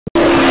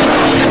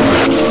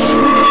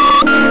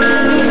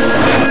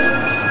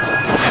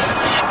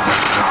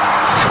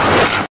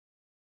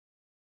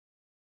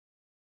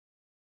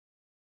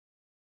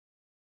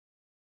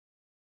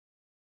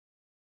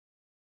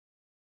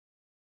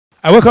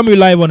I welcome you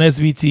live on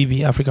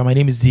SVTV Africa. My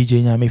name is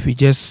DJ Nyam. If you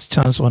just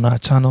chance on our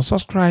channel,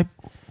 subscribe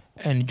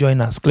and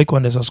join us. Click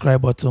on the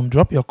subscribe button,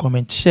 drop your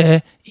comment,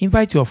 share,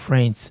 invite your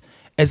friends.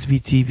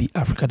 SVTV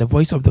Africa, the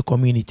voice of the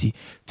community.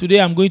 Today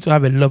I'm going to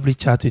have a lovely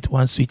chat with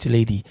one sweet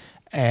lady.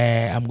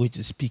 I'm going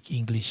to speak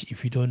English.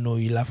 If you don't know,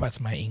 you laugh at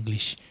my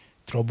English.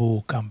 Trouble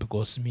will come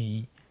because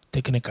me,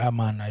 technical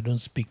man, I don't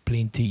speak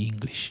plenty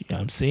English. You know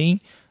what I'm saying?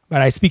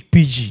 But I speak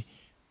PG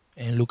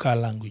and local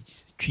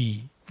language.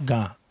 Tree,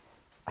 Ga,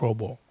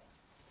 Krobo.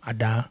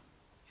 Ada,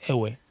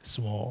 Ewe,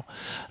 small.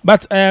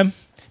 But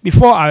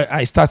before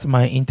I start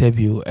my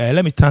interview,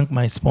 let me thank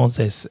my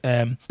sponsors.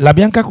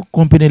 Њãạginãs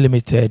Company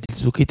Limited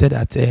is located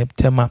at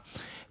Tema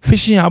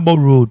Fishing Harbour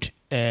Road.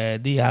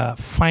 They are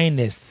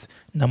finest,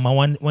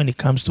 #1 when it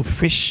comes to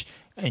fish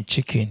and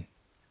chicken.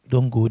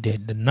 Don't go there.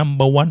 The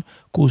 #1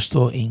 cold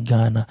store in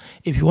Ghana.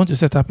 If you want to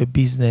set up a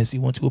business,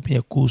 you want to open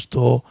a cold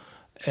store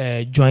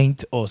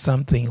joint or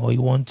something, or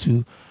you want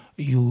to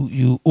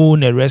you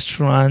own a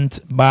restaurant,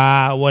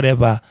 bar,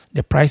 whatever,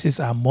 the prices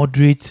are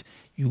moderate.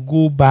 You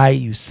go buy,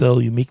 you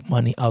sell, you make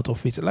money out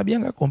of it.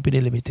 Њããginãs Company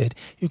Limited.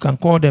 You can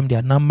call them,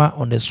 their number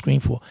on the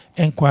screen for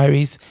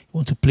enquiries. You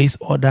want to place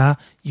order,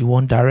 you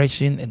want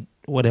direction and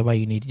whatever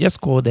you need.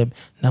 Just call them,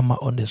 number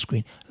on the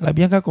screen.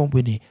 Њããginãs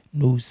Company,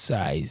 no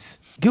size.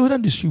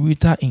 Gildan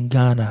distributor in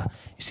Ghana.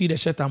 You see the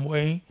shirt I'm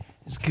wearing?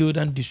 It's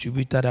Gildan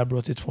distributor that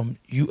brought it from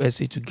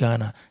USA to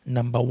Ghana.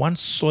 #1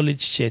 solid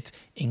shirt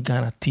in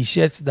Ghana.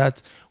 T-shirts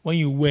that when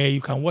you wear,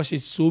 you can wash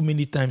it so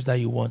many times that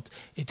you want.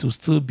 It will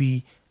still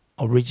be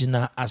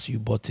original as you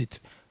bought it.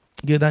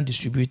 Gildan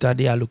distributor,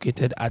 they are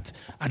located at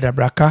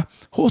Adabraka,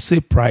 wholesale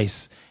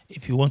price.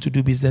 If you want to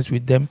do business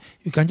with them,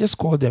 you can just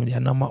call them. Their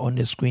number on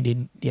the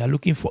screen. They are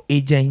looking for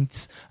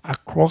agents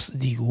across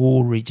the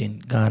whole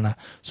region, Ghana.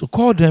 So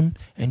call them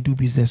and do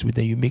business with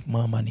them. You make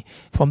more money.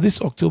 From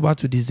this October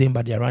to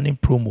December, they are running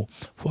promo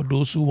for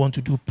those who want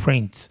to do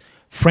prints,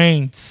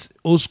 friends,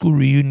 old school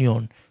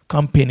reunion,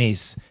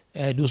 companies,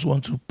 those who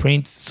want to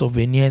print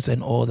souvenirs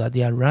and all that.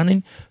 They are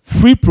running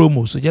free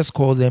promo. So just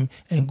call them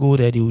and go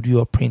there. They will do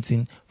your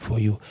printing for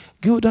you.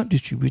 Gildan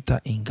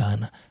distributor in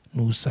Ghana.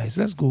 No size.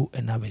 Let's go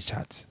and have a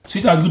chat.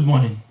 Sweetheart, good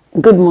morning.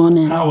 Good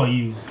morning. How are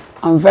you?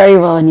 I'm very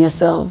well, and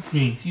yourself?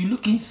 Great. You're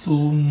looking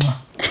so...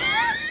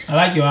 I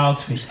like your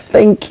outfit.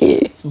 Thank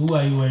you. So who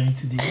are you wearing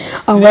today?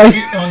 I'm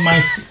wearing...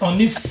 on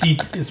this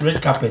seat is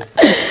red carpet.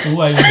 So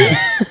who are you wearing?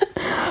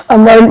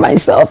 I'm wearing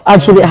myself.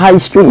 Actually, high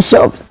street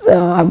shops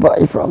I bought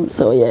it from.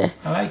 So yeah.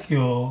 I like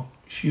your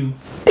shoe.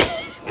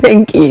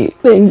 Thank you.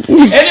 Thank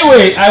you.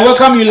 Anyway, I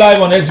welcome you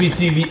live on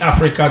SVTV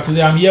Africa.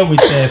 Today I'm here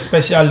with a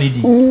special lady.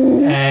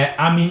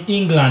 I'm in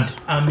England.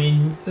 I'm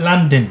in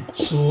London.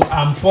 So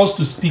I'm forced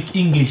to speak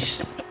English.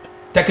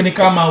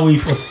 Technical man way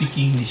for speak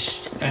English.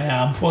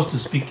 I'm forced to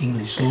speak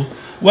English. So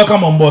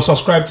welcome on board.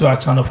 Subscribe to our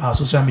channel for our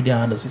social media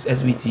handles. It's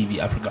SVTV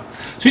Africa.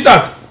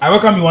 Sweetheart, I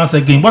welcome you once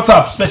again. What's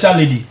up, special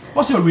lady?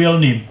 What's your real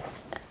name?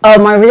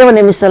 My real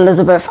name is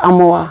Elizabeth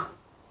Amoa.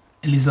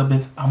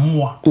 Elizabeth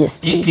Amoa. Yes,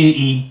 please.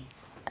 AKA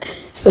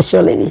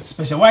Special lady.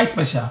 Special. Why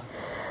special?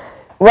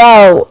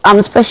 Well,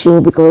 I'm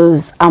special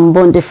because I'm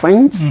born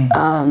different.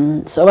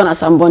 So when I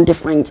say I'm born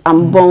different,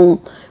 I'm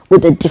born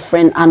with a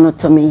different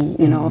anatomy,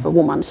 you know, of a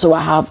woman. So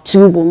I have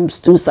 2 wombs,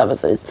 2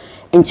 cervices,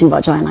 and 2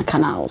 vaginal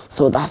canals.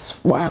 So that's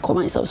why I call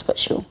myself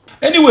special.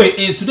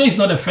 Anyway, today is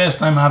not the first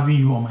time having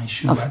you on my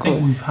show. I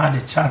think we've had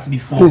a chat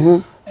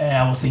before.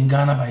 I was in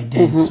Ghana by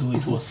then, so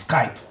it was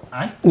Skype,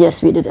 right?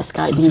 Yes, we did a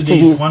Skype so interview. Today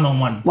is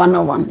one-on-one.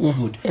 One-on-one, yeah.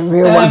 Good. A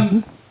real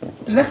one.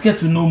 Let's get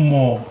to know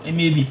more. It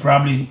maybe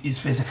probably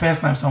it's the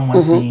first time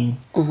someone's seeing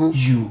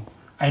you.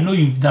 I know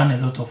you've done a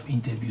lot of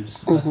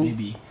interviews, but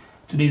maybe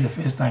today is the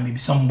first time maybe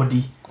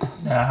somebody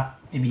that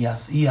maybe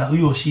he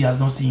or she has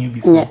not seen you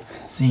before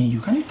seeing you.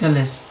 Can you tell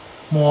us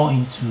more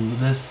into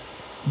this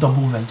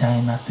double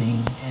vagina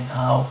thing and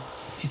how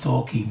it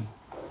all came?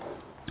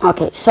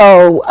 Okay,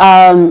 so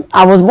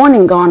I was born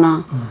in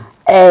Ghana.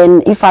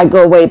 And if I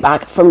go way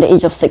back from the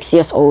age of 6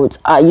 years old,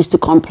 I used to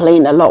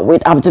complain a lot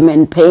with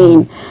abdomen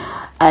pain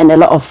and a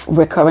lot of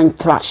recurrent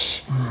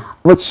thrush,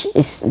 which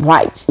is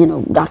white, you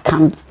know, that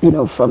comes, you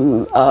know,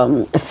 from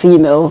a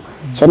female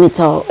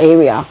genital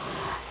area.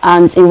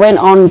 And it went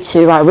on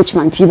to I reached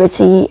my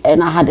puberty,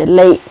 and I had a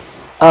late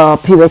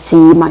puberty.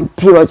 My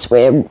periods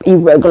were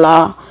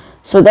irregular.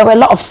 So there were a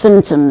lot of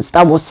symptoms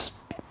that was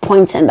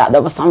pointing that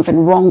there was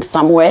something wrong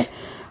somewhere.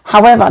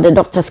 However, the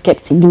doctors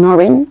kept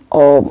ignoring,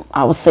 or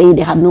I would say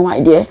they had no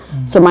idea.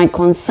 So my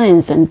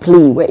concerns and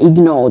plea were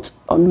ignored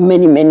on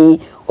many,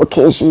 many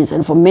occasions.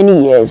 And for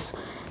many years,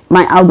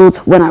 when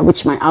I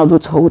reached my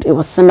adulthood, it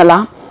was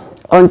similar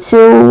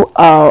until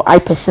I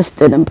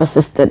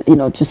persisted, you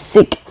know, to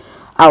seek,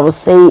 I would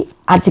say,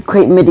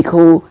 adequate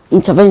medical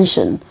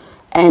intervention.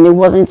 And it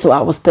wasn't until I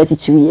was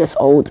 32 years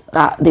old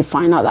that they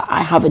find out that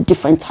I have a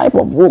different type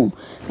of womb.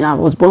 And I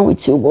was born with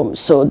 2 wombs.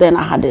 So then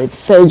I had a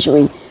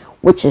surgery,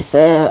 which is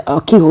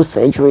a keyhole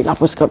surgery,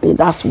 laparoscopy.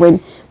 That's when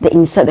they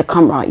insert the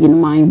camera in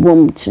my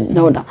womb to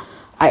know that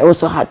I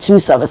also had 2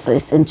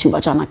 cervices and 2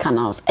 vaginal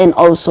canals. And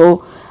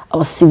also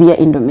or severe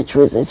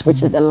endometriosis,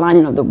 which is the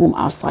lining of the womb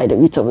outside the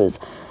uterus.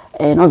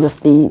 And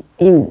obviously,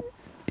 in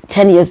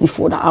 10 years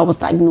before that, I was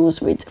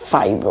diagnosed with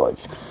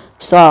fibroids.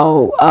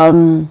 So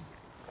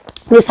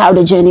this is how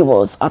the journey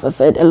was. As I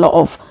said, a lot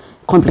of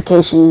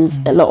complications,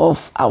 a lot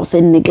of, I would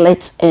say,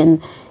 neglect,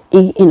 and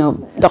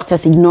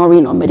doctors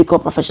ignoring, or medical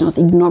professionals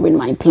ignoring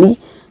my plea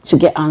to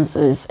get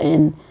answers.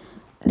 And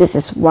this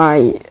is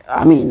why,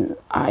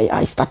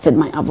 I started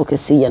my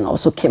advocacy and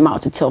also came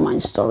out to tell my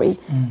story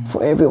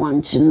for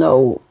everyone to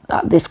know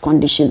that this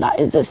condition that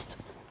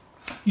exists.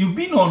 You've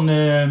been on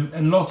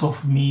a lot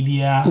of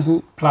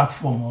media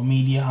platform or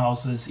media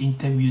houses,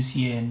 interviews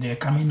here and there,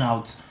 coming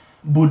out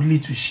boldly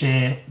to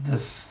share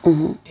this.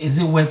 Is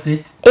it worth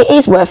it? It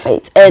is worth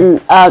it. And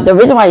the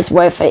reason why it's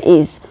worth it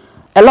is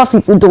a lot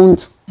of people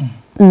don't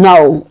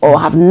know or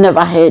have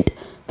never heard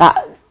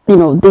that,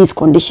 this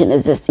condition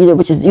exists,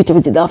 which is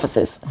uterine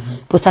diaphysis,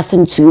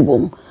 possessing two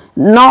womb.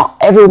 Not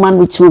every woman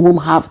with two womb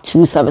have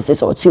two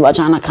cervices or two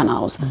vaginal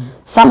canals.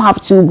 Some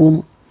have two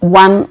womb,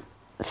 one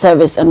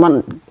cervix and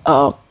one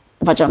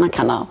vaginal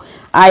canal.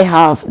 I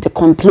have the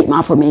complete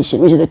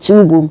malformation, which is a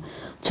two womb,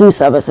 two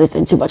cervices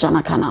and two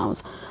vaginal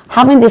canals.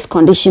 Having this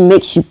condition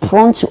makes you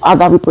prone to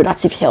other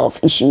reproductive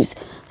health issues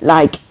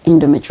like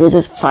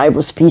endometriosis,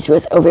 fibroids,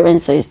 PCOS, ovarian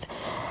cysts,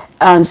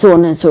 and so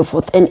on and so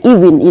forth, and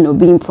even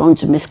being prone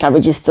to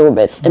miscarriages,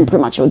 stillbirth, and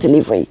premature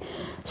delivery.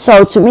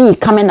 So to me,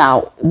 coming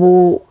out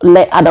will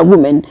let other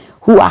women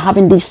who are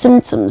having these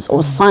symptoms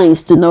or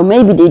signs to know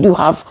maybe they do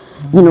have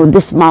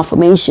this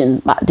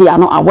malformation, but they are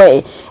not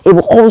aware. It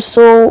will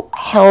also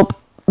help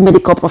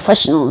medical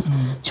professionals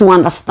to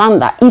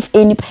understand that if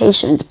any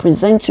patient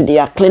presents to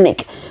their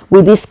clinic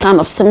with this kind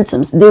of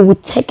symptoms, they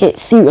would take it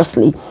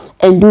seriously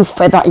and do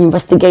further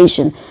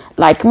investigation.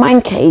 Like my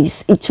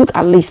case, it took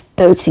at least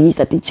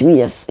 32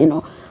 years,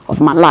 of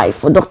my life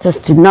for doctors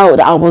to know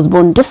that I was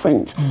born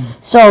different.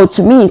 So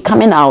to me,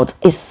 coming out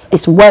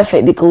is worth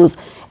it because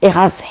it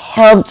has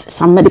helped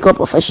some medical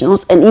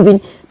professionals and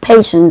even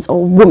patients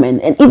or women,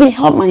 and even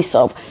helped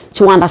myself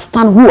to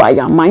understand who I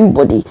am, my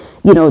body,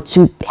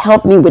 to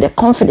help me with the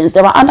confidence.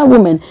 There are other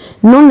women,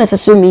 not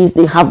necessarily means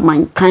they have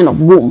my kind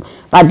of womb,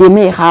 but they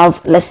may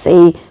have, let's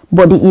say,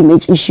 body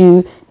image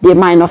issue. They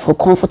might not feel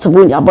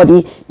comfortable in their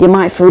body. They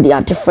might feel they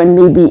are different.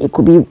 Maybe it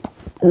could be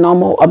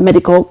normal or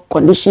medical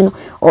condition,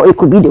 or it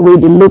could be the way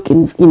they look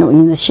in,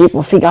 in the shape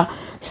or figure.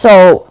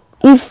 So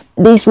if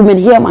these women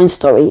hear my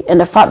story and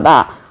the fact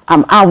that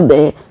I'm out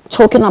there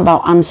talking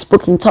about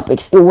unspoken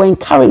topics, it will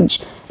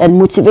encourage and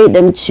motivate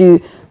them to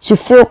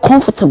feel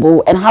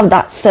comfortable and have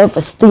that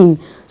self-esteem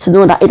to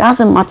know that it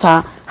doesn't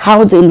matter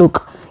how they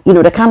look,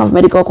 the kind of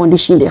medical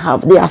condition they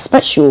have, they are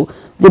special,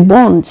 they're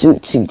born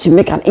to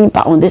make an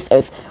impact on this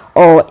earth,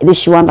 or they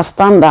should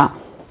understand that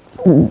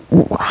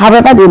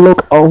however they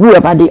look or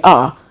whoever they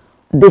are,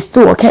 they're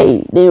still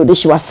okay. They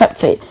should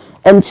accept it.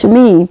 And to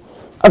me,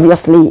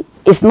 obviously,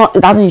 it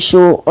doesn't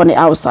show on the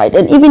outside,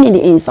 and even in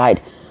the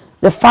inside.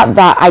 The fact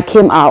that I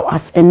came out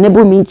has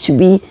enabled me to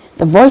be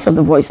the voice of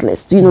the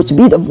voiceless, to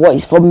be the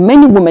voice for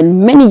many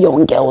women, many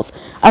young girls.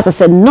 As I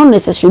said, not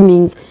necessarily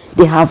means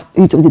they have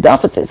uterine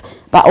deficits,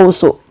 but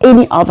also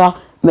any other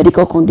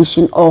medical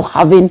condition or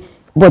having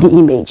body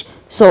image.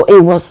 So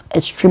it was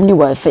extremely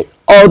worth it,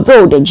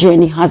 although the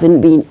journey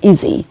hasn't been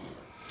easy.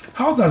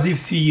 How does it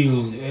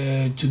feel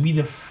to be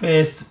the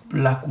first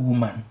Black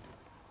woman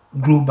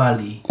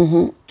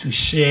globally to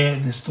share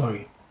the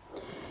story?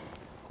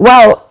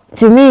 Well,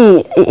 to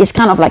me, it's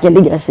kind of like a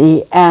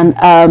legacy, and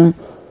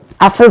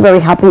I feel very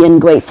happy and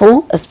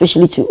grateful,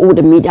 especially to all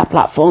the media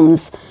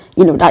platforms,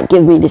 that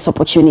gave me this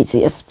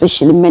opportunity.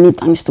 Especially many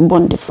thanks to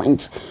Born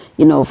Different,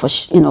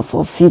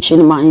 for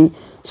featuring my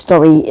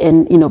story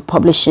and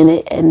publishing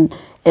it,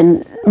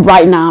 and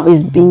right now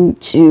it's been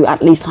to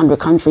at least 100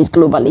 countries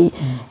globally,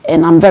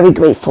 and I'm very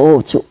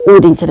grateful to all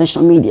the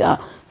international media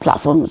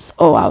platforms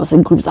or I was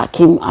in groups that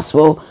came as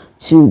well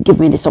to give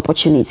me this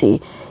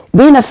opportunity.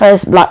 Being the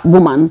first Black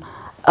woman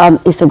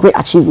is a great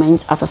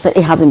achievement. As I said,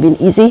 it hasn't been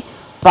easy,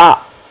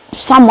 but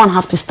someone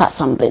have to start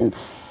something.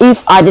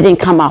 If I didn't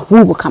come out,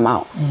 who will come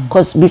out?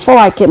 Because before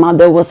I came out,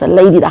 there was a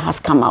lady that has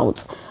come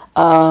out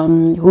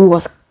who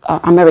was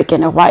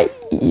American, a white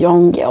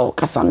young girl,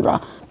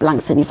 Cassandra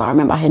Blankson, if I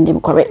remember her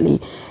name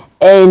correctly.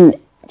 And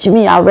to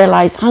me, I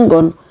realized, hang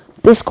on,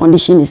 this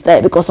condition is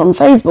there, because on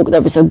Facebook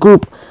there is a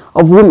group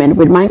of women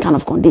with my kind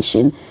of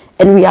condition,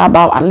 and we are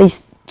about at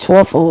least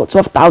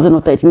 12,000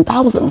 or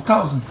 13,000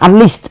 at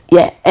least,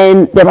 yeah.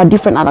 And there are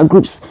different other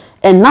groups,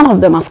 and none of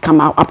them has come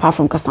out apart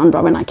from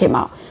Cassandra when I came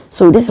out.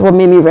 So this is what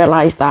made me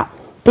realize that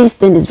this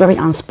thing is very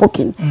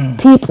unspoken.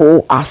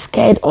 People are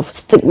scared of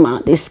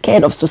stigma, they're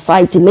scared of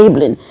society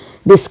labeling,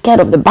 they're scared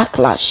of the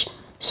backlash.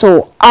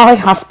 So I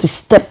have to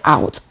step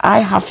out, I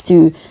have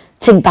to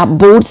take that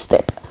bold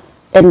step,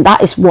 and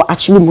that is what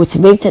actually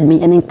motivated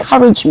me and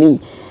encouraged me.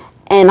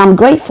 And I'm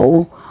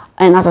grateful.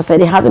 And as I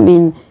said, it hasn't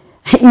been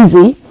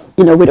easy,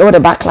 with all the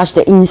backlash,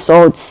 the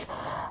insults,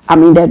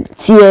 the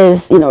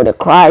tears, the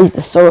cries,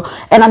 the sorrow,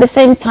 and at the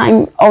same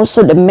time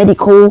also the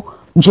medical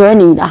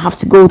journey that I have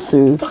to go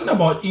through. Talking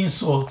about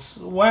insults,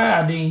 why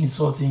are they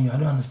insulting you? I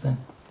don't understand.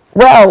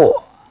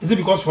 Well, is it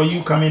because for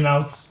you coming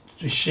out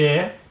to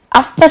share?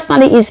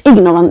 Personally, it's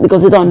ignorant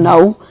because they don't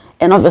know.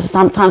 And obviously,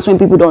 sometimes when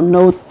people don't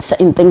know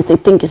certain things, they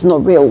think it's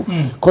not real.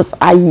 Because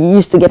I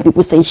used to get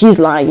people saying, she's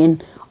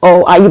lying,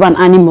 or are you an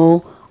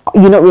animal?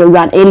 You're not real, you're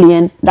an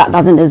alien. That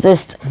doesn't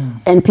exist.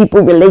 And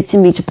people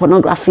relating me to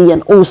pornography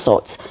and all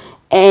sorts.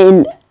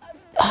 And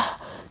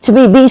to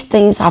me, these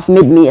things have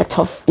made me a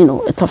tough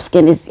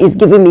skin. It's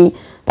given me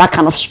that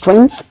kind of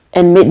strength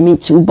and made me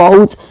too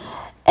bold.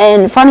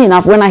 And funny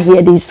enough, when I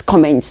hear these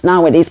comments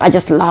nowadays, I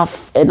just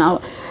laugh. And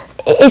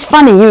it's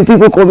funny,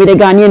 people call me the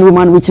Ghanaian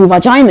woman with 2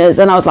 vaginas,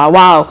 and I was like,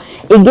 wow.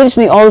 It gives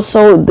me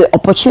also the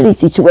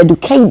opportunity to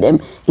educate them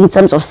in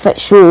terms of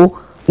sexual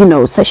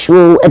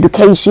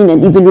education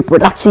and even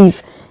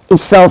reproductive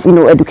itself,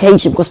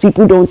 education, because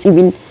people don't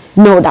even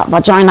know that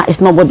vagina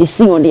is not what they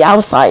see on the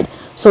outside.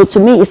 So to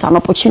me, it's an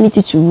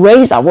opportunity to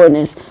raise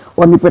awareness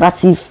on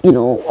reproductive,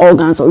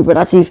 organs or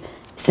reproductive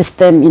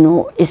system,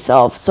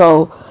 itself.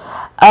 So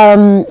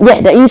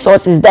yeah, the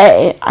insults is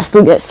there. I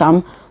still get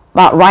some.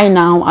 But right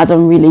now, I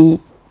don't really,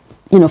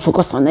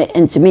 focus on it.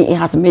 And to me, it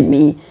has made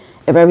me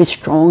a very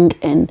strong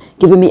and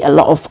given me a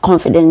lot of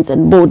confidence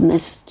and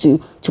boldness to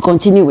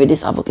continue with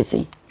this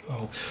advocacy.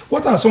 Wow.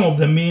 What are some of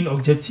the main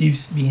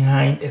objectives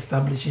behind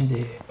establishing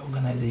the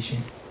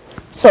organization?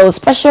 So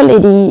Special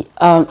Lady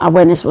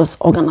Awareness was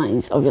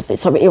organized, obviously.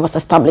 So it was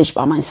established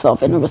by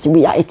myself. And obviously,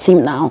 we are a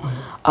team now.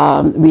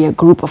 We are a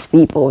group of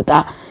people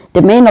that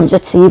the main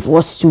objective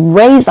was to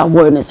raise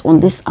awareness on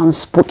these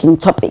unspoken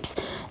topics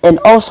and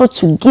also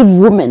to give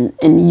women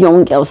and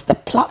young girls the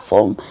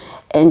platform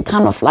and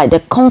kind of like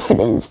the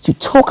confidence to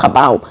talk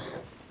about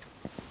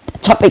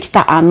topics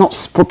that are not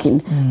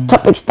spoken,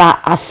 topics that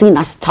are seen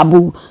as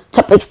taboo,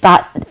 topics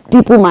that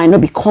people might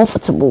not be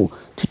comfortable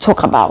to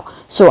talk about.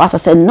 So as I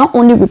said, not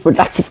only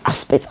reproductive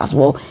aspects as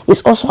well,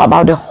 it's also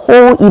about the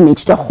whole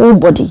image, the whole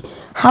body.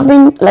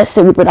 Having, let's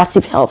say,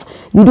 reproductive health,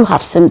 you do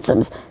have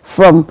symptoms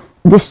from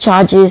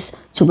discharges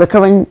to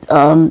recurrent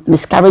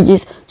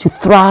miscarriages to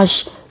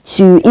thrush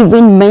to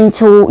even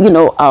mental,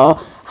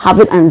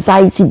 having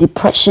anxiety,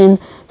 depression.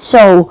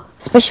 So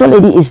Special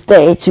Lady is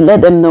there to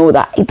let them know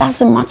that it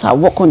doesn't matter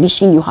what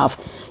condition you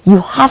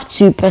have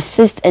to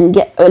persist and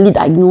get early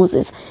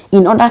diagnosis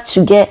in order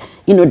to get,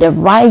 the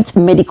right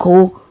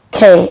medical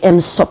care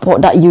and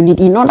support that you need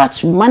in order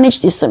to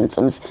manage these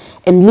symptoms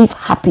and live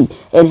happy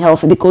and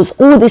healthy, because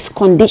all these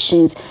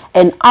conditions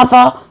and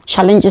other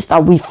challenges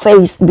that we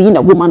face being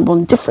a woman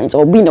born different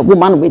or being a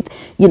woman with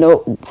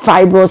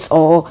fibroids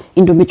or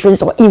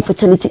endometriosis or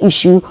infertility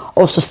issue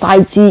or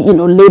society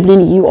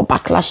labeling you or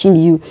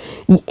backlashing you,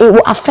 it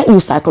will affect you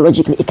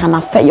psychologically. It can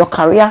affect your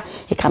career,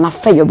 it can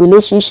affect your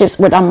relationships,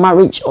 whether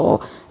marriage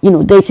or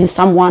dating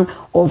someone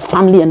or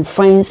family and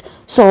friends.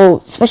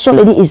 So Special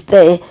Lady is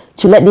there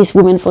to let these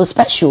women feel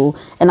special,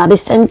 and at the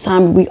same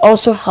time we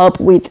also help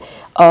with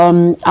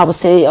I would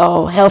say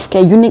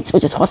healthcare units,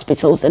 which is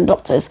hospitals and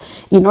doctors,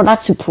 in order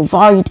to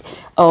provide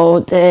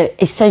the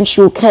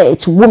essential care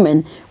to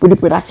women with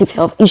reproductive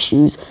health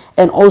issues,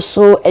 and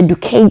also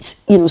educate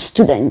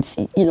students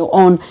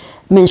on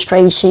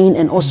menstruation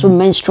and also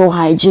menstrual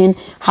hygiene,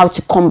 how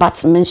to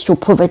combat menstrual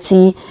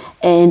poverty,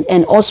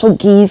 and also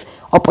give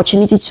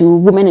opportunity to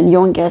women and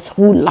young girls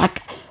who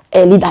lack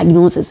early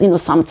diagnosis.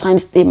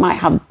 Sometimes they might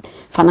have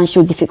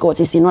financial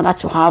difficulties in order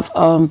to have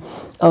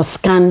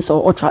scans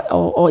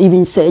or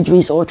even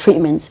surgeries or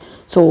treatments.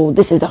 So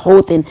this is the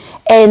whole thing,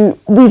 and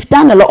we've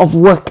done a lot of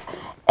work,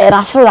 and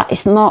I feel that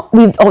it's not,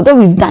 although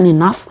we've done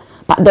enough,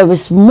 but there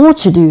is more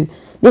to do.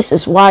 This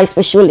is why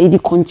Special Lady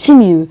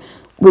continue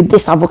with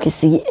this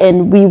advocacy,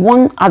 and we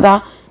want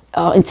other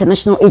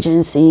international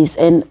agencies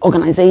and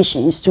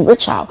organizations to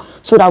reach out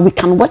so that we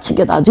can work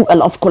together, do a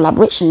lot of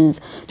collaborations,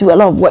 do a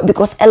lot of work,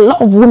 because a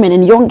lot of women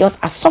and young girls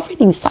are suffering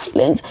in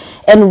silence.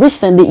 And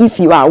recently, if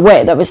you are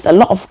aware, there is a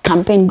lot of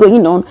campaign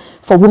going on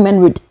for women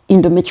with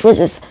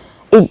endometriosis.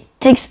 It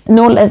takes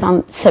no less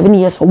than 7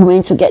 years for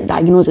women to get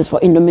diagnosis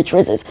for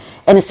endometriosis,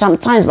 and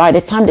sometimes by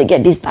the time they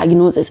get this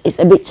diagnosis, it's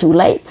a bit too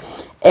late.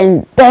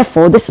 And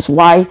therefore, this is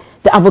why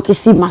the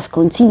advocacy must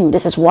continue.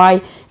 This is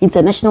why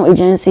international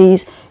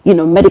agencies,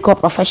 medical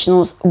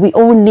professionals, we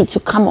all need to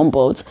come on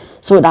board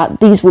so that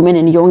these women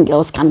and young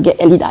girls can get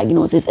early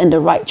diagnosis and the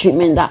right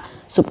treatment that's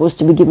supposed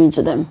to be given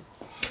to them.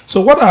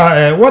 So what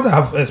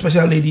have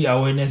Special Lady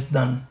Awareness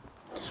done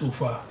so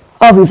far?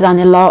 Oh, we've done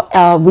a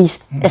lot. We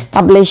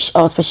established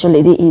our Special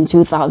Lady in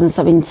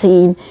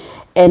 2017,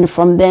 and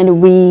from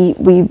then we've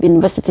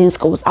been visiting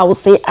schools. I would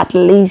say at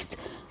least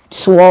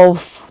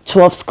 12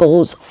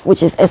 schools,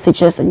 which is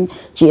SHS and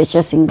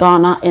GHS in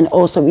Ghana, and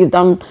also we've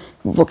done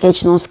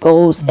vocational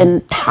schools,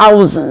 and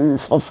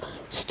thousands of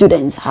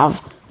students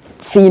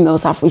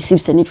females have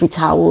received sanitary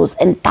towels,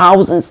 and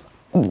thousands,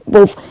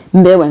 both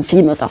male and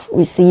females, have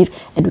received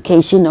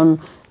education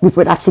on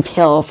reproductive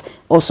health,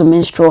 also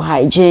menstrual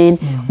hygiene.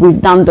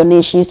 We've done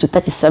donations to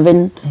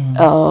 37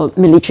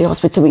 military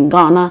hospitals in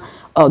Ghana,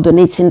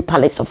 donating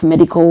pallets of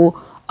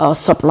medical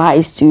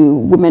supplies to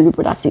women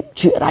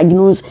to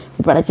diagnose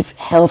reproductive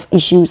health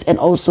issues and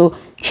also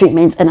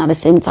treatments, and at the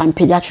same time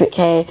pediatric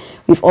care.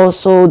 We've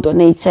also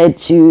donated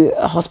to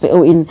a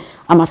hospital in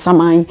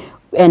Amasaman,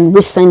 and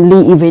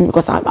recently, even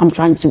because I'm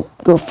trying to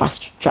go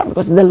fast track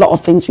because there's a lot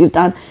of things we've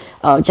done.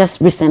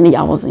 Just recently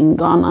I was in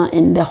Ghana,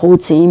 and the whole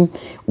team,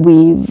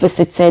 we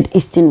visited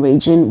Eastern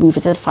region, we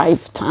visited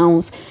 5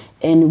 towns,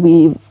 and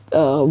we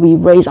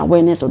raise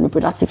awareness on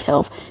reproductive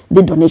health,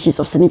 did donations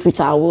of sanitary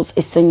towels,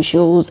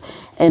 essentials,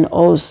 and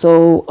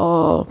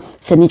also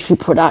sanitary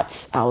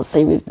products. I've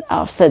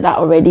said that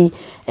already,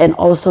 and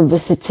also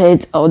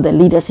visited the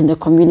leaders in the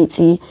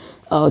community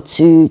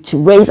to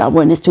raise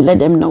awareness, to let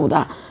them know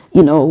that,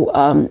 you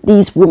know,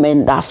 these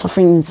women that are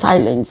suffering in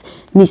silence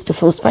needs to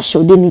feel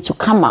special. They need to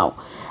come out.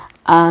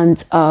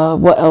 And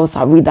what else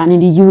have we done in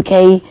the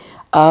UK?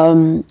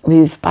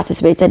 We've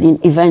participated in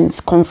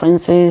events,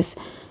 conferences,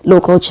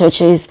 local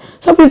churches.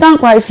 So we've done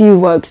quite a few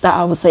works that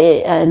I would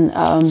say. And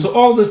so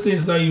all those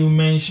things that you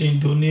mentioned,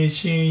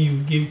 donation,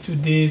 you give to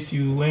this,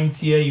 you went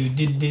here, you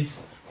did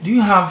this. Do you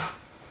have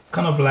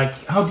kind of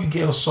like, how do you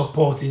get your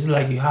support? Is it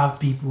like you have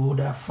people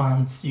that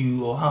funds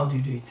you, or how do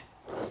you do it?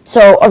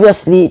 So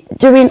obviously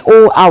during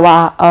all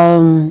our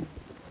I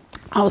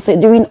would say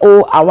during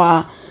all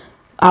our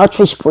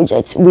outreach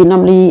projects, we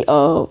normally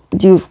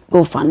do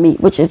GoFundMe,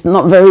 which is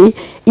not very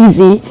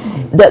easy.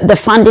 The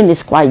funding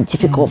is quite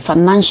difficult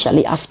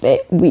financially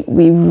aspect. We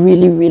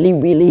really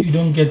you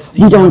don't get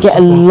a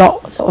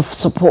lot of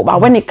support.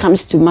 But when it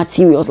comes to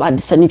materials like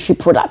the sanitary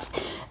products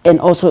and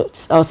also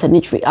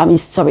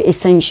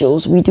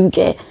essentials, we do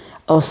get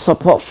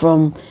support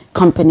from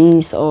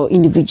companies or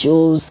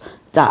individuals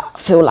that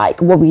feel like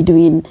what we're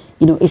doing,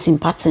 you know, is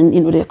impacting, you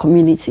know, the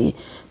community.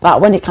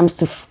 But when it comes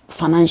to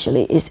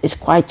financially, it's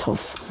quite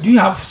tough. Do you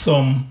have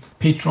some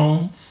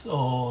patrons,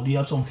 or do you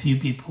have some few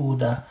people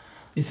that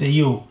they say,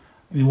 yo,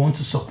 we want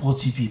to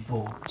support you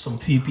people? Some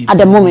few people. At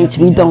the moment,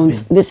 we don't.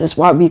 This is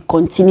why we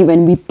continue,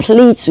 and we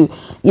plead to,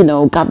 you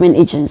know, government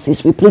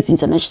agencies, we plead to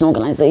international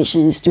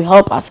organizations to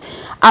help us.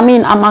 I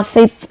mean, I must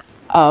say,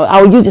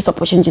 I will use this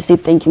opportunity to say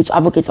thank you to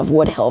Advocates of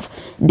World Health.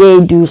 They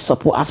do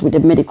support us with the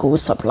medical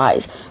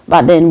supplies.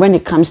 But then when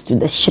it comes to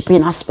the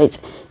shipping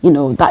aspect, you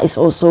know, that is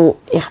also,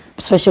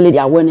 especially the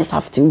awareness,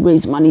 have to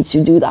raise money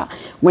to do that.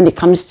 When it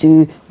comes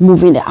to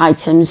moving the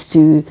items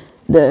to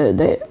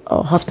the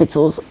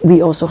hospitals,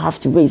 we also have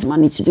to raise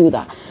money to do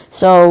that.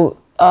 So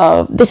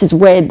this is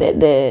where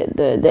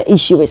the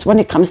issue is. When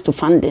it comes to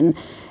funding,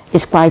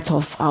 it's quite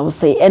tough, I would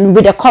say. And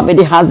with the COVID,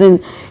 it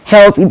hasn't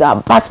helped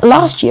either. But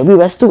last year, we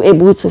were still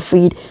able to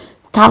feed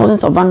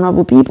thousands of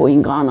vulnerable people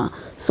in Ghana.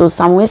 So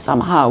some way,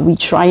 somehow, we're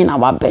trying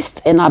our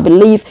best. And I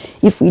believe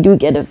if we do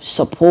get the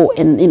support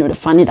and, you know, the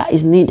funding that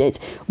is needed,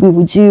 we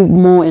will do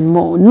more and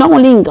more. Not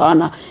only in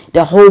Ghana,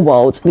 the whole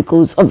world,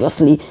 because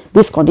obviously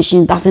this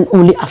condition doesn't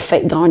only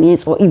affect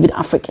Ghanaians or even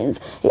Africans.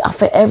 It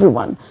affects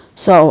everyone.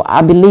 So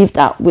I believe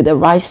that with the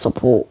right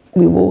support,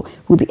 we'll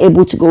be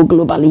able to go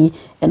globally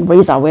and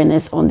raise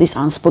awareness on these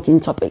unspoken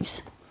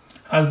topics.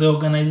 Has the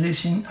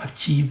organization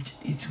achieved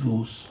its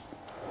goals?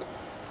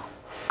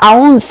 I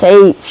won't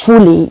say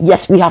fully.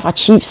 Yes, we have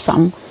achieved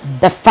some.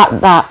 The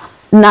fact that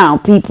now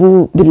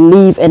people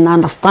believe and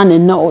understand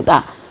and know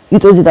that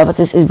uterine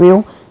diversity is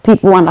real.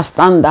 People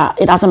understand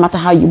that it doesn't matter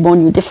how you're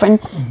born, you're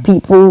different.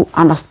 People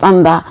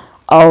understand that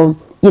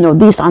you know,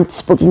 these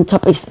unspoken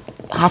topics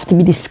have to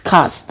be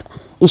discussed.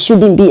 It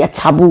shouldn't be a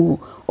taboo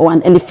or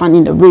an elephant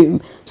in the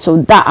room. So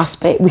that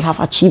aspect, we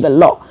have achieved a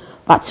lot.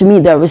 But to me,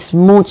 there is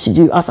more to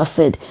do, as I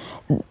said,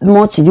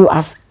 more to do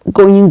as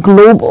going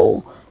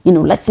global, you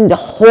know, letting the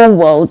whole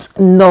world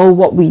know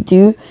what we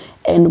do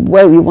and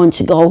where we want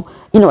to go.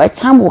 You know, a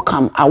time will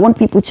come. I want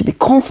people to be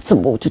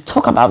comfortable to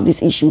talk about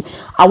this issue.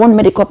 I want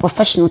medical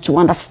professionals to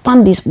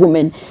understand these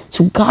women,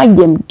 to guide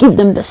them, give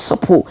them the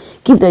support,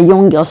 give the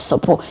young girls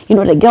support. You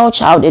know, the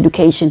girl-child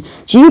education.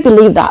 Do you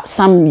believe that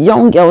some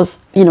young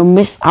girls, you know,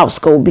 miss out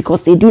school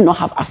because they do not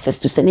have access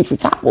to sanitary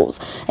towels?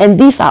 And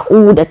these are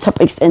all the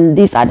topics and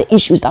these are the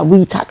issues that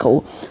we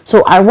tackle.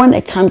 So I want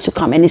a time to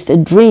come, and it's a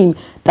dream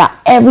that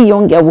every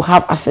young girl will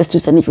have access to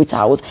sanitary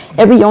towels.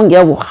 Every young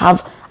girl will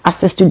have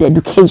access to the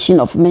education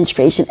of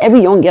menstruation.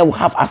 Every young girl will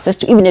have access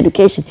to even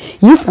education,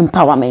 youth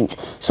empowerment.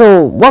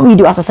 So what we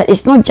do, as I said,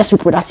 it's not just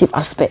reproductive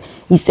aspect.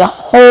 It's a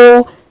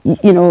whole,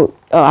 you know,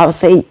 I would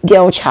say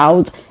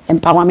girl-child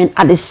empowerment,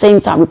 at the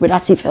same time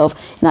reproductive health,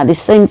 and at the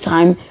same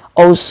time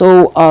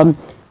also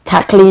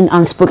tackling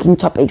unspoken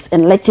topics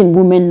and letting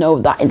women know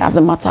that it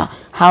doesn't matter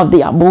how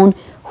they are born,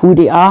 who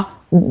they are,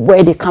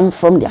 where they come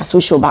from, their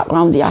social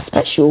background, they are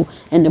special,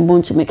 and they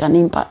want to make an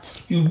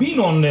impact. You've been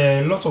on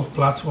a lot of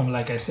platforms,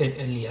 like I said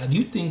earlier. Do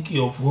you think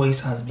your voice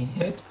has been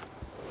heard?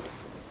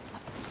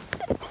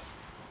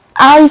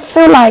 I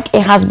feel like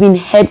it has been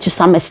heard to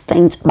some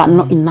extent, but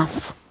not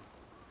enough.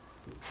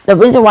 The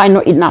reason why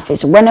not enough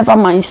is whenever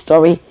my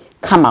story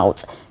come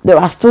out, there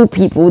are still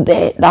people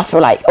there that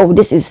feel like, oh,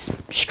 this is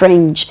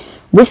strange.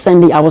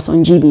 Recently, I was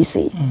on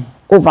GBC.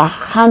 Over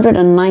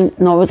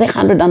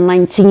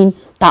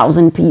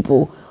 119,000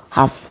 people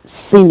have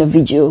seen the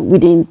video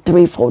within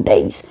 3-4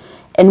 days.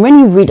 And when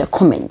you read the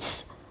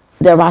comments,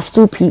 there are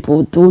still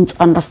people don't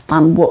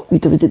understand what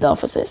uterine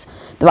diaphysis is.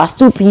 There are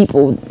still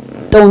people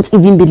don't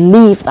even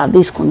believe that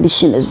this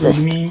condition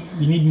exists. So you mean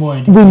we need more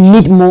education? We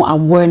need more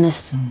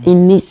awareness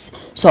in this.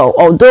 So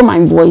although my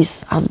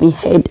voice has been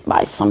heard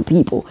by some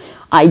people,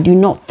 I do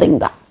not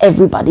think that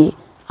everybody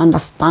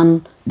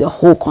understand the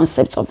whole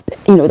concept of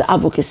the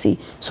advocacy.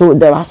 So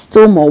there are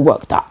still more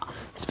work that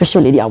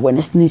especially the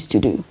awareness needs to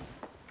do.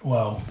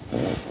 Wow.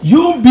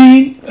 You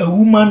being a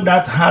woman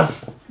that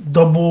has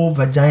double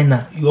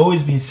vagina, you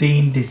always been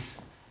saying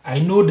this. I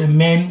know the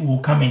men will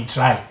come and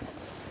try.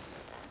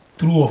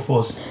 True or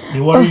false?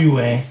 They worry you,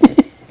 eh?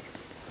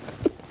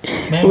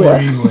 Men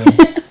worry you,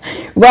 eh?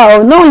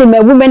 Well, not only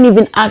men, women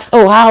even ask,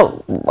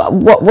 oh,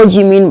 what do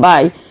you mean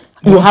by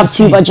you have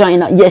two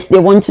vagina? Yes, they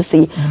want to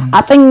see.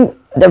 I think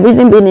the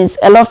reason being is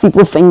a lot of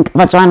people think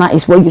vagina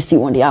is what you see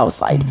on the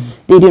outside.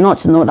 They do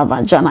not know that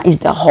vagina is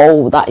the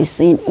hole that is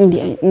seen in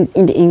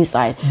the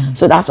inside.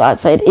 So that's why I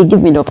said it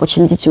gives me the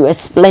opportunity to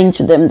explain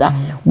to them that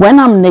when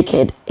I'm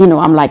naked,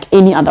 I'm like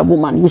any other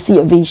woman. You see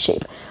a V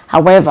shape.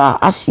 However,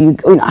 as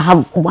I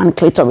have one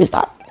clitoris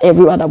that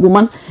every other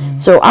woman.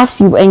 So as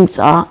you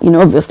enter,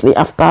 obviously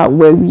after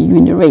where we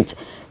urinate,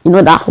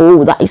 that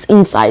hole that is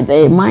inside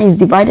there, mine is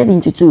divided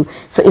into two.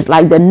 So it's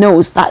like the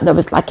nose that there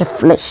is like a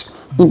flesh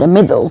in the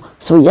middle.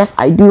 So yes,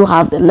 I do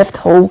have the left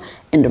hole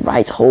and the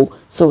right hole.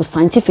 So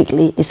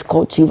scientifically, it's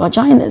called two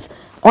vaginas.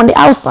 On the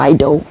outside,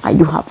 though, I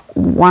do have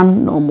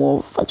one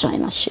normal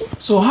vagina shape.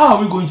 So how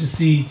are we going to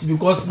see it?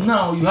 Because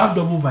now you have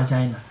double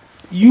vagina.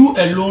 You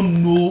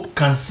alone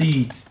can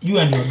see it. You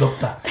and your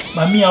doctor.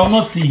 But me, I will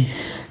not see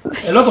it.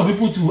 A lot of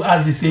people to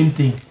ask the same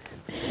thing.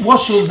 What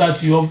shows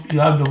that you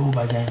have double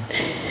vagina?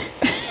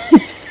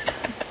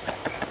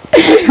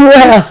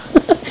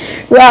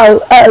 Well,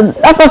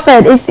 that's what I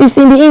said. It's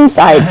in the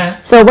inside.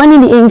 So when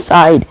in the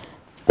inside,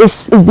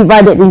 it's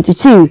divided into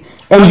two.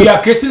 And you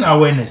are creating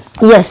awareness.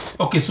 Yes.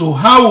 Okay, so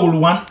how will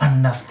one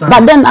understand?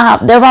 But then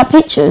there are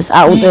pictures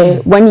out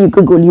there. When you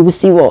Google, you will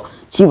see what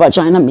two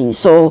vagina means.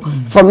 So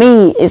for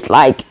me, it's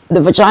like the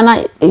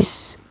vagina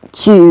is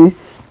two,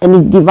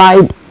 and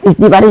it's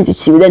divided into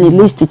two. Then it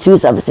leads to two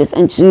cervices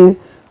and two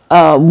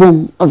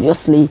womb,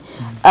 obviously.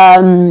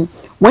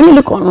 When you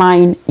look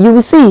online, you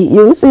will see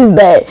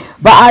that.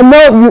 But I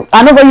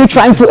know what you're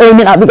trying to aim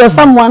it at, because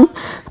someone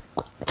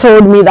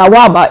told me that,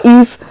 wow, but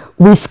if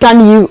we scan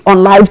you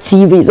on live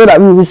TV so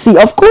that we will see.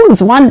 Of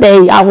course, one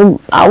day I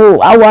will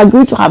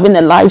agree to having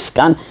a live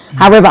scan.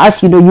 However,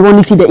 as you know, you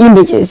only see the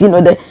images,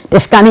 the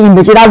scanning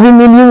image. It doesn't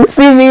mean you will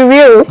see me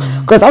real,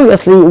 because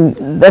obviously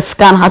the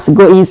scan has to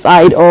go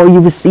inside, or you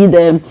will see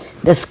the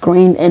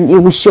screen and it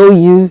will show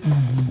you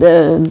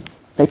the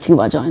two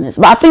vaginas.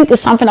 But I think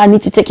it's something I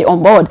need to take it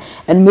on board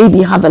and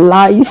maybe have a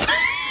live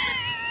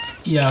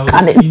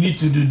scanning. You need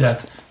to do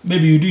that.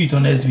 Maybe you do it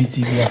on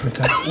SVTV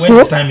Africa. When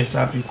the time is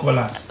up, you call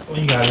us.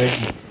 When you are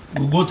ready,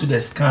 we'll go to the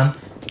scan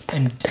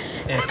and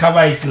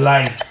cover it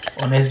live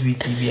on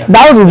SVTV Africa.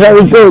 That would be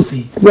very good.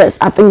 Yes,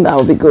 I think that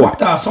would be good.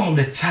 What are some of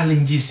the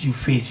challenges you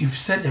face? You've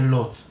said a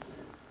lot.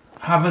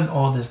 Having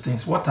all these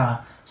things, what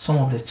are some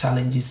of the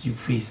challenges you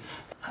face?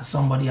 Has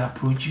somebody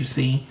approached you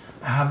saying,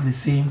 I have the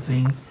same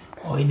thing,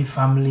 or any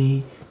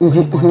family, or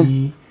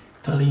anybody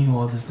telling you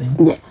all these things?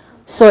 Yeah.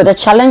 So the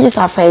challenges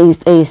I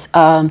faced is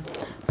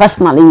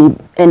personally,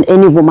 and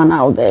any woman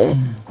out there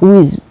who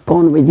is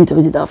born with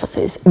uterine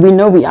diaphysis, we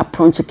know we are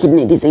prone to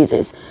kidney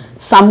diseases.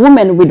 Some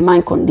women with my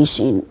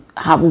condition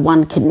have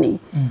one kidney.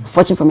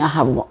 Fortunately for me,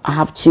 I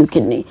have two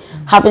kidney.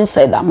 Having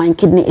said that, my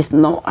kidney is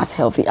not as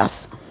healthy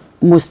as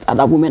most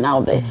other women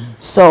out there.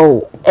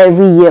 So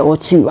every year or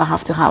two, I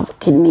have to have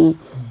kidney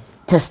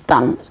test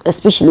done,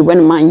 especially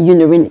when my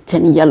urine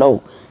turns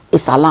yellow.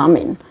 It's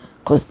alarming,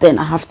 because then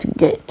I have to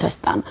get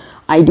test done.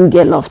 I do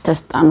get a lot of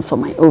tests done for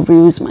my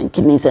ovaries, my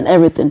kidneys, and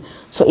everything.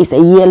 So it's a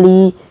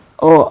yearly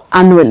or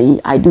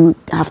annually, I do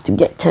have to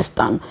get tests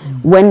done.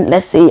 When,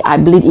 let's say, I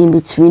bleed in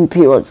between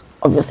periods,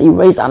 obviously it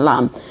raises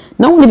alarm.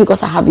 Not only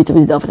because I have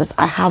uterine diaphysis,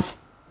 I have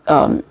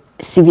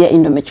severe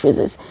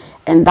endometriosis,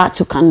 and that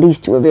too can lead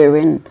to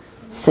ovarian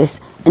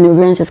cyst, and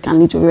ovarian cyst can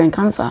lead to ovarian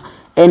cancer.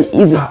 And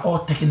these are all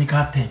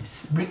technical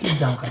terms. Break it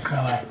down,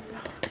 Kakra.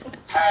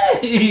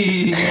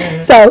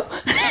 So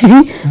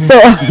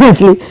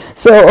obviously,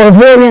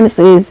 ovarian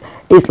cyst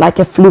is like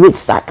a fluid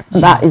sac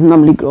that is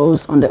normally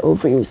grows on the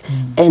ovaries,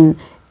 and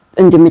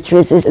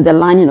endometriosis is the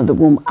lining of the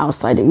womb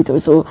outside the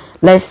uterus. So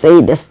let's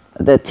say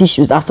the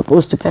tissues that are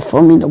supposed to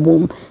perform in the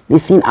womb, they're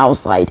seen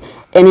outside,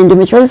 and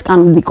endometriosis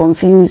can be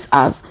confused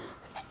as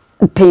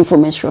painful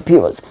menstrual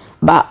periods,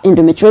 but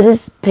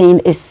endometriosis pain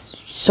is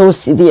so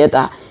severe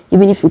that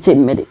even if you take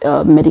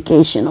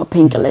medication or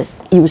painkillers,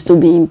 you will still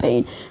be in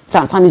pain.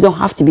 Sometimes you don't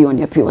have to be on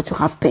your period to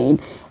have pain.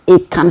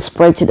 It can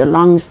spread to the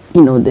lungs,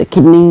 the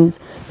kidneys,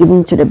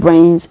 even to the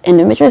brains.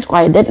 Endometriosis is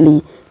quite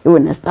deadly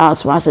illness.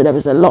 That's why I said there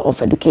is a lot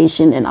of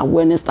education and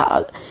awareness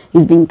that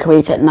is being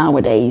created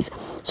nowadays.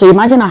 So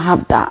imagine I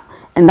have that,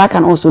 and that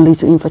can also lead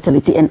to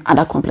infertility and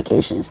other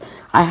complications.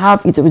 I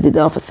have uterine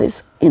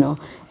diaphysis,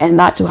 and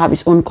that will have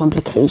its own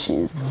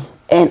complications.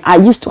 And I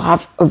used to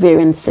have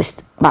ovarian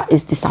cyst, but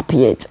it's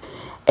disappeared.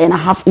 And I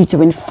have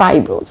uterine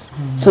fibroids.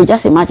 So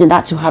just imagine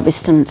that to have its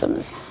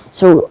symptoms.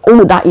 So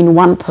all that in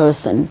one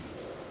person,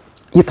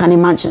 you can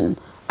imagine.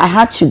 I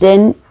had to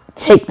then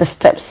take the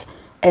steps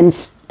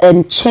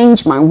and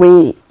change my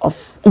way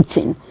of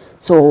eating.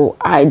 So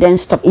I then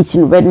stopped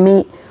eating red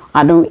meat.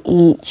 I don't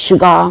eat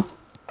sugar.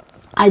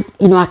 I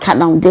cut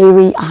down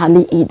dairy. I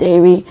hardly eat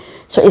dairy.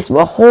 So it's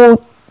a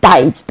whole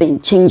diet thing.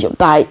 Change your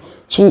diet,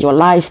 change your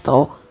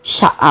lifestyle,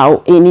 shut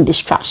out any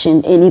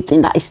distraction,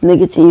 anything that is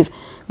negative,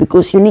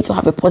 because you need to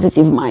have a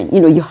positive mind.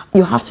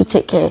 You have to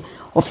take care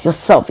of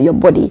yourself, your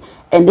body.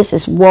 And this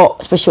is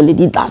what Special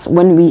Lady does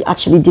when we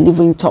actually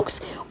delivering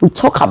talks. We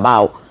talk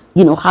about,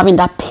 having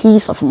that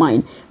peace of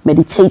mind,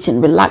 meditating,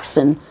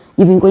 relaxing,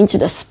 even going to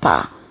the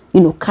spa,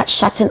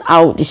 shutting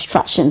out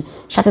distraction,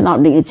 shutting out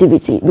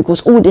negativity,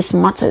 because all this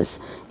matters.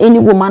 Any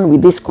woman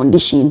with this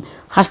condition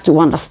has to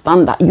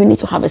understand that you need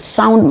to have a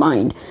sound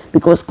mind,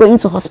 because going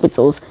to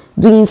hospitals,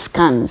 doing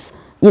scans,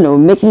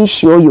 making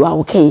sure you are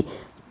okay,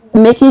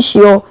 making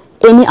sure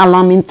any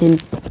alarming thing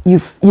you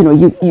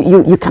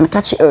can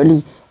catch it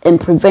early and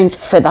prevent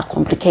further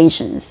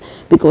complications.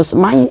 Because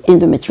my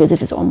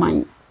endometriosis is on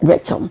my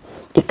rectum,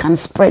 it can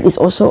spread. It's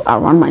also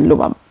around my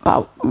lower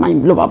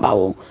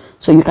bowel.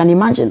 So you can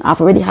imagine, I've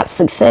already had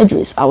 6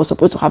 surgeries. I was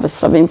supposed to have a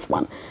 7th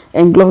one,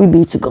 and glory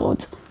be to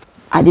God,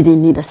 I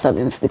didn't need a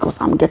 7th because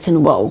I'm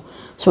getting well.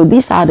 So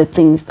these are the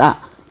things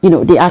that,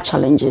 they are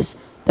challenges.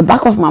 The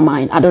back of my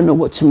mind, I don't know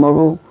what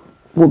tomorrow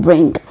will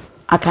bring.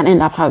 I can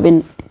end up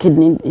having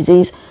kidney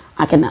disease.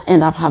 I can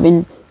end up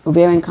having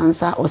ovarian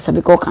cancer or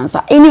cervical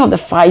cancer. Any of the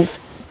 5,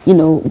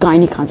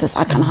 gynae cancers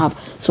I can have.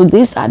 So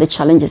these are the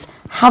challenges.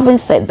 Having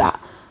said that,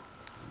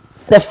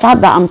 the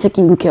fact that I'm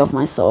taking good care of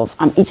myself,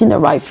 I'm eating the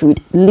right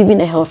food, living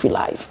a healthy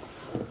life,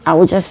 I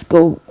will just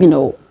go,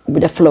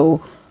 with the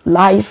flow.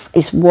 Life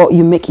is what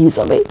you make use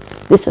of it.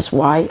 This is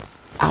why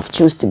I've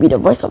chosen to be the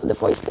voice of the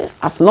voiceless.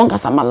 As long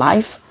as I'm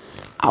alive,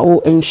 I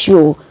will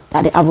ensure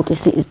that the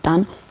advocacy is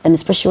done, and the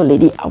Special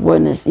Lady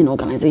Awareness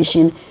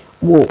organization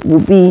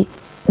will be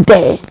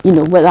there,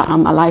 whether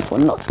I'm alive or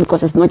not,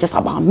 because it's not just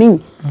about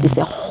me. It's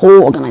a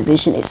whole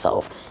organization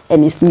itself,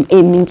 and it's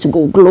aiming to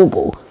go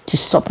global to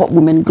support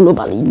women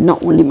globally,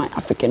 not only my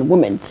African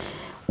women.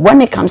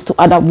 When it comes to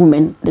other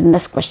women, the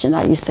next question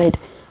that you said,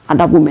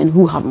 other women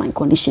who have my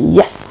condition,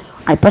 yes,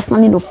 I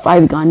personally know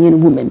 5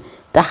 Ghanaian women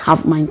that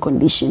have my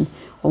condition.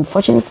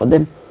 Unfortunately for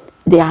them,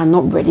 they are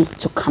not ready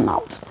to come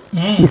out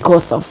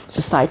because of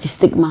society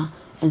stigma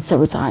and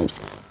stereotypes.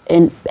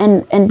 And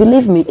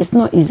believe me, it's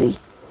not easy.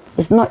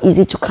 It's not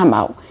easy to come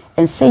out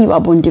and say you are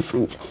born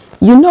different.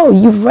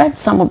 You've read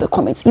some of the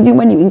comments. Even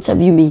when you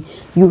interview me,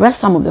 you read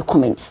some of the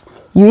comments.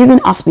 You even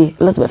asked me,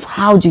 Elizabeth,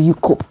 how do you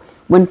cope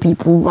when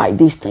people write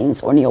these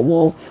things on your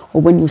wall,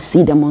 or when you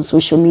see them on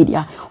social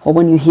media, or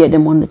when you hear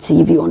them on the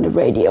TV, on the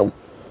radio?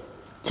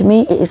 To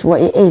me, it is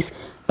what it is.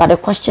 But the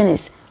question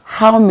is,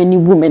 how many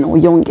women or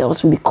young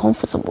girls will be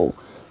comfortable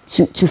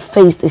to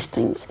face these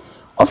things?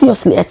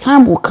 Obviously, a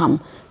time will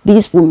come,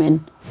 these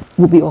women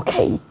will be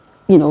okay.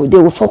 They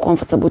will feel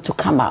comfortable to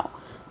come out.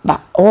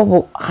 But all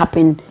will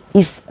happen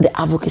if the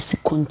advocacy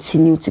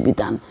continue to be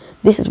done.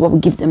 This is what will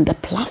give them the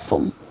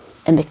platform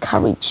and the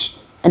courage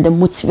and the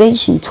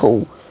motivation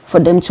tool for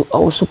them to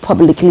also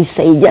publicly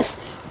say, yes,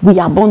 we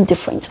are born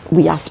different,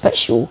 we are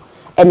special,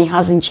 and it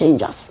hasn't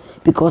changed us.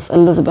 Because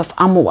Elizabeth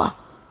Amoa,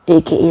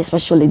 aka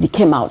Special Lady,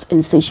 came out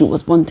and said she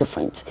was born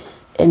different,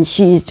 and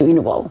she is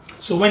doing well.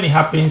 So when it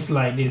happens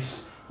like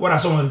this, what are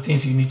some of the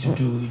things you need to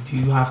do? Do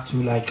you have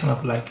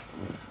to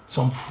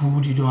some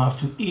food you don't have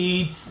to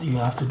eat? You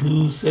have to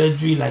do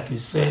surgery, like you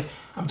said.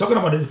 I'm talking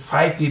about the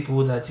 5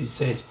 people that you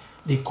said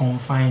they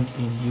confined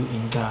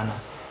in Ghana.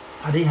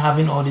 Are they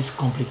having all these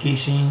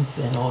complications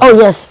and all? Oh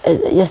yes,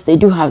 yes, they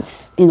do have.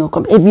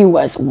 Even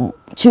worse,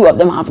 2 of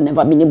them have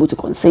never been able to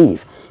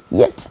conceive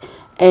yet.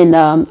 And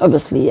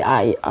obviously,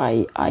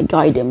 I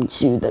guide them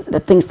to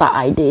the things that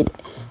I did,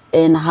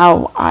 and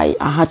how I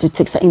had to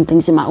take certain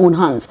things in my own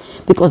hands,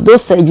 because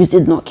those surgeries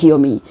did not cure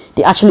me.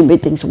 They actually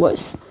made things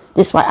worse.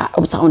 That's why I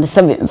was on the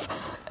 7th.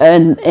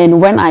 And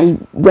when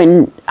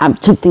I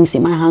took things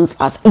in my hands,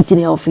 as eating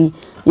healthy,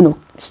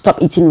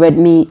 stop eating red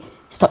meat,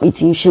 stop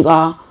eating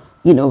sugar,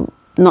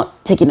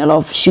 not taking a lot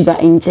of sugar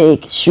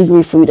intake,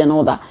 sugary food and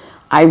all that,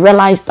 I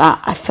realized that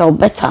I felt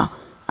better.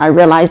 I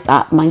realized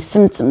that my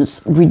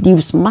symptoms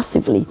reduced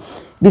massively.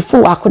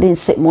 Before, I couldn't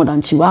sit more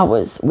than 2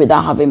 hours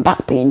without having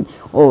back pain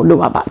or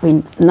lower back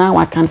pain. Now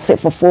I can sit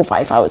for 4,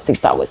 5 hours,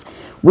 6 hours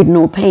with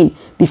no pain.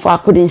 Before, I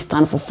couldn't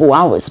stand for 4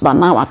 hours, but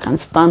now I can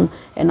stand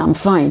and I'm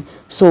fine.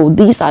 So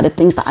these are the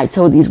things that I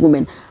tell these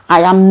women.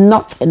 I am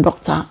not a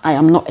doctor. I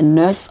am not a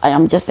nurse. I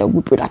am just a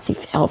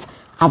reproductive health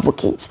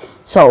advocate.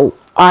 So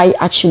I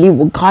actually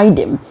will guide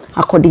them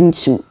according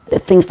to the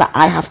things that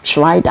I have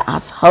tried that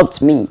has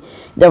helped me.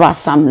 There are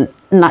some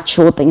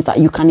natural things that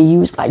you can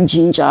use, like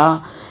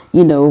ginger,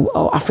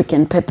 or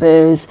African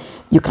peppers.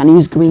 You can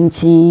use green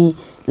tea,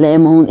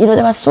 lemon.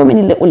 There are so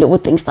many little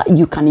things that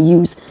you can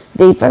use.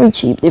 They're very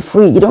cheap, they're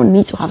free. You don't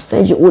need to have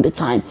surgery all the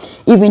time.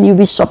 Even you'll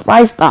be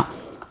surprised that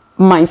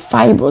my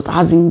fibroids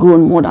hasn't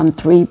grown more than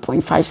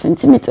 3.5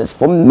 centimeters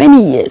for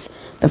many years.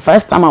 The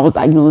first time I was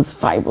diagnosed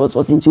fibroids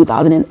was in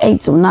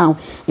 2008. So now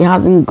it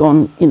hasn't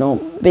gone, you know,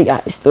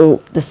 bigger. It's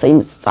still the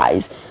same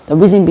size. The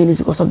reason being is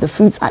because of the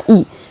foods I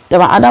eat.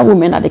 There are other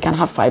women that they can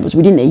have fibroids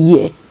within a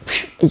year.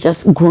 It's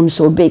just grown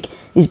so big.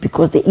 It's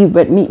because they eat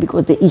red meat,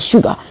 because they eat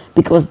sugar,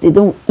 because they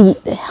don't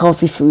eat the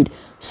healthy food.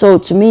 So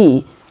to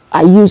me,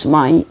 I use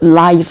my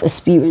life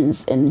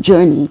experience and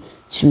journey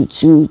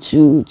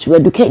to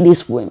educate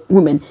these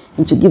women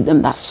and to give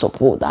them that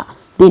support that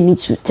they need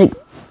to take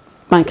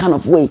my kind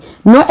of way.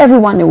 Not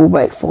everyone it will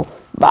work for,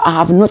 but I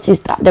have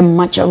noticed that the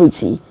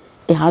majority,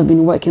 it has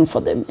been working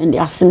for them, and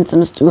their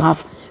symptoms to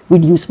have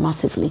reduced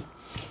massively.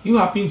 You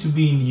happen to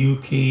be in the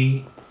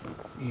UK,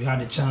 you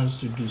had a chance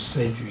to do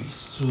surgeries.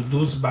 So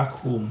those back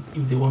home,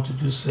 if they want to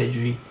do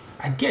surgery,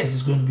 I guess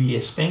it's going to be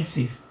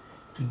expensive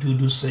to do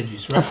those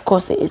surgeries, right? Of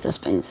course it is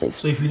expensive.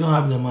 So if you don't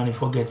have the money,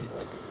 forget it.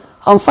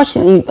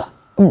 Unfortunately,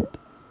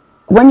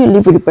 when you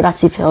live with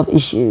reproductive health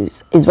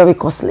issues, it's very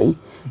costly.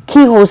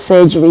 Keyhole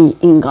surgery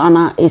in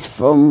Ghana is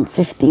from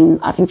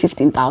 15,000 to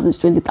 20,000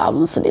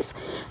 cedis.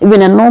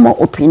 Even a normal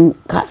open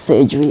cut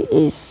surgery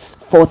is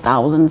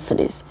 4,000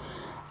 cedis.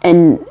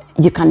 And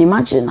you can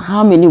imagine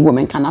how many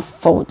women can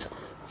afford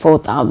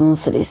 4,000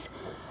 cedis.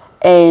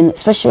 And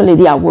especially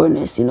the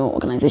awareness, you know,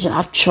 organization.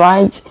 I've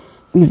tried,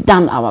 we've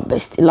done our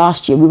best.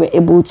 Last year we were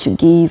able to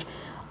give,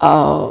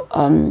 how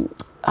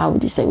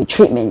would you say, with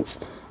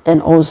treatments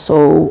and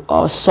also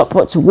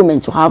support to women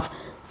to have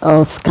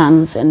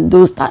scans, and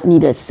those that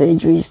needed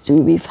surgeries too,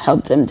 we've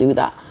helped them do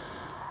that.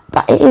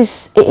 But it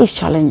is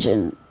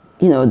challenging.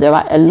 You know, there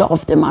are a lot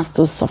of them are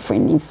still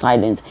suffering in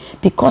silence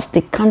because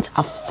they can't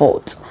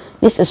afford.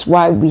 This is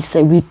why we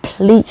say we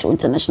plead to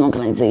international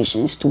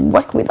organizations to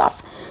work with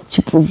us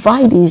to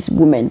provide these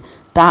women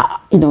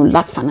that, you know,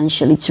 lack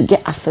financially to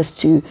get access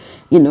to,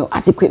 you know,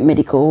 adequate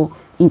medical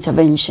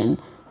intervention.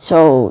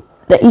 So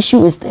the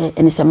issue is there,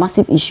 and it's a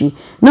massive issue.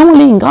 Not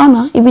only in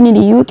Ghana, even in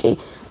the UK,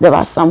 there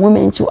are some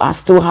women who are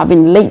still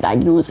having late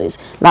diagnosis.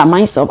 Like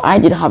myself, I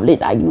did have late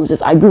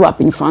diagnosis. I grew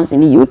up in France, in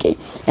the UK,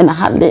 and I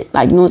had late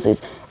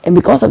diagnosis. And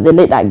because of the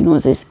late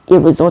diagnosis, it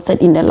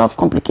resulted in a lot of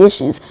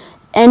complications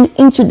and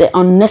into the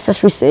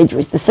unnecessary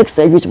surgeries. The 6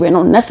 surgeries were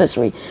not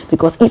necessary,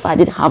 because if I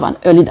did have an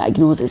early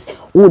diagnosis,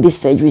 all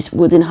these surgeries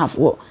wouldn't have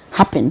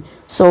happened.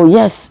 So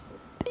yes,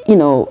 you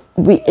know,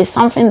 it's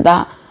something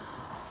that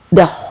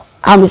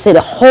I would say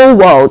the whole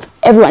world,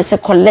 everyone, it's a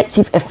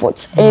collective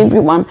effort.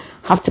 Everyone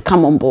have to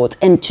come on board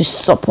and to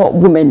support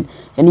women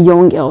and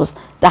young girls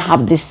that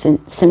have these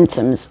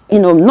symptoms. You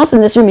know, not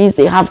necessarily means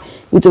they have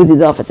utility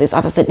deficits.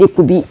 As I said, it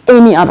could be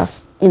any other,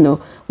 you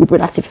know,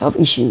 reproductive health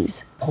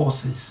issues.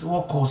 Causes?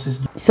 What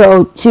causes?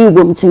 So 2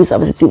 womb, 2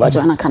 cervix, 2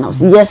 vaginal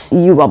canals. Yes,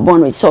 you were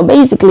born with. So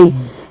basically,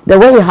 the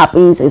way it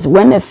happens is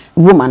when a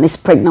woman is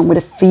pregnant with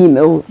a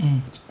female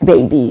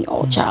baby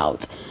or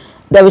child,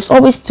 there is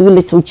always 2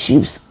 little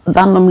tubes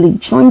that normally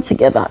join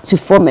together to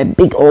form a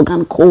big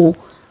organ called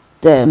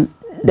the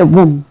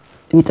womb,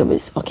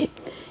 uterus. Okay.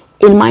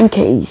 In my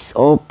case,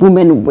 or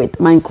women with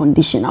my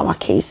condition, our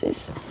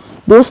cases,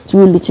 those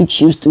 2 little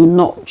tubes do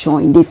not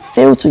join. They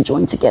fail to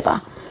join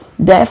together.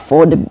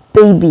 Therefore, the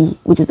baby,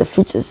 which is the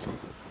fetus,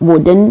 will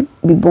then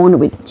be born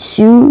with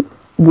 2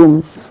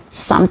 wombs,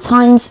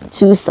 sometimes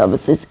 2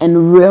 cervixes,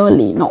 and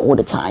rarely, not all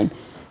the time,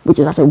 which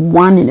is, I say,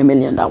 1 in a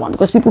million, that one,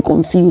 because people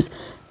confuse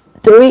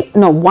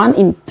 1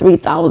 in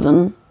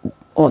 3,000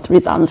 or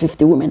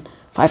 3,050 women,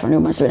 500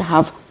 women, so they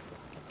have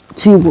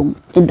 2 womb.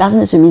 It doesn't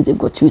necessarily mean they've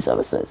got 2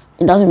 cervixes.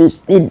 It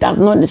does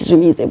not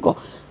necessarily mean they've got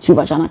 2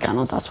 vaginal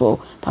canals as well.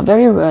 But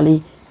very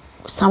rarely,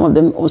 some of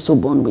them also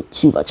born with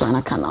 2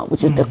 vaginal canal,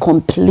 which is the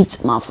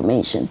complete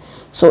malformation.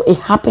 So it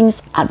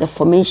happens at the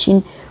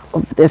formation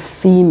of the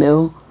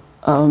female,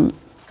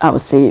 I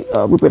would say,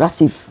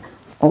 reproductive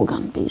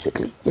organ,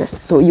 basically.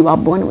 Yes. So you are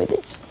born with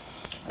it.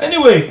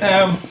 Anyway,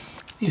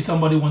 if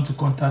somebody wants to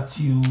contact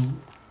you,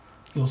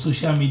 your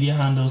social media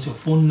handles, your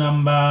phone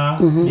number,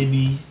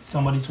 maybe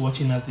somebody's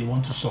watching us, they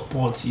want to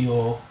support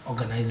your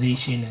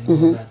organization and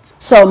all that.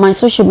 So my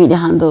social media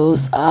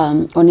handles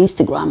on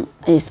Instagram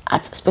is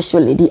at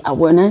Special Lady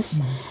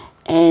Awareness,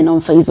 and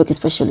on Facebook is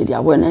Special Lady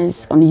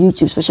Awareness, on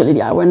YouTube Special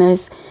Lady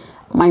Awareness,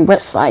 my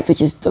website,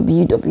 which is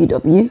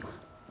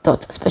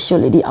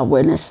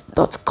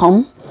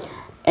www.specialladyawareness.com,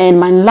 and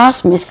my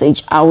last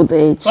message out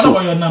there to... What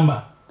about your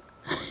number?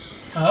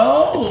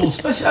 Oh,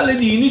 Special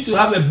Lady, you need to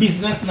have a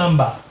business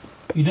number.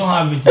 You don't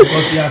have it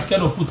because you are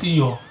scared of putting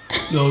your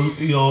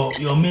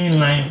main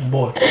line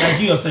board. Like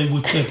you yourself, you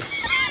will check.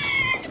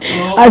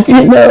 So, as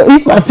you know,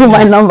 if I put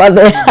my number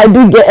there, I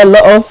do get a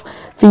lot of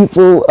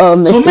people. So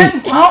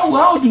men,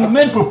 how do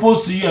men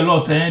propose to you a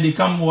lot? And they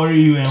come worry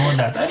you and all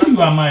that. I know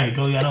you are married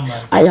or you are not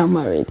married. I am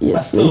married, yes.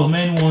 But still,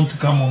 men want to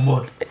come on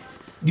board.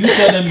 Do you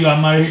tell them you are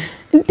married?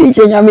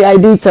 Teacher Nyami, I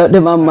do tell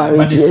them I'm married.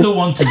 But they still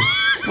want to.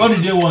 What do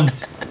they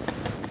want?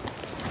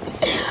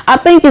 I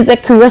think it's the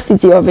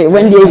curiosity of it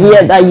when they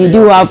hear that you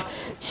do have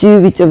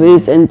 2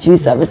 vitamins and 2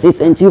 services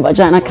and 2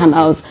 vagina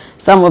canals.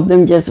 Some of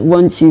them just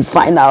want to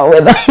find out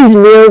whether it's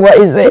real, what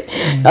is it,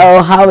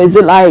 or how is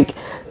it like.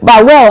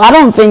 But well, I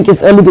don't think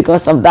it's only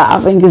because of that. I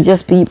think it's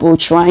just people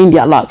trying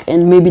their luck,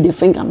 and maybe they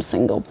think I'm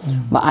single,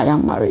 but I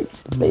am married,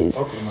 please.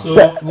 Okay,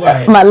 so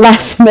my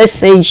last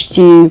message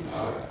to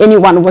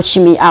anyone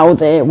watching me out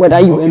there, whether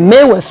you're a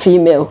male or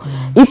female,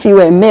 if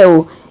you're a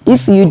male,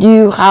 if you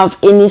do have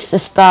any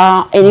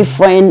sister, any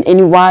friend,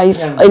 any wife,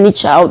 any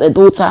child, a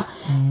daughter,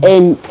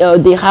 and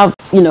they have,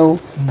 you know,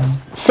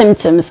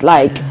 symptoms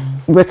like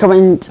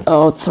recurrent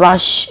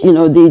thrush, you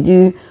know, they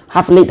do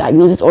have late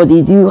diagnosis, or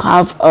they do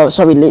have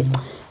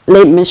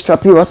late menstrual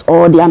periods,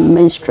 or their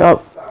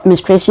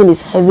menstruation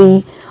is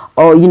heavy,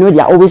 or you know, they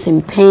are always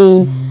in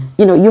pain.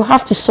 You know, you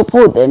have to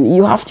support them,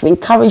 you have to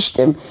encourage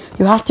them,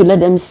 you have to let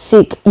them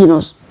seek, you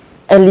know,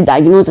 early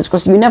diagnosis,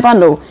 because you never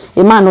know,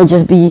 it might not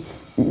just be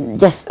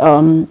just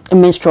a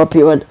menstrual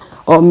period,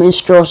 or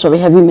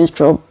heavy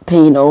menstrual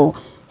pain, or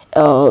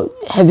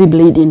heavy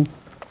bleeding.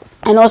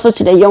 And also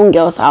to the young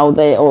girls out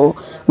there, or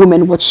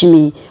women watching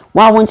me,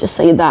 well, I want to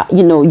say that,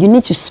 you know, you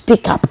need to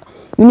speak up,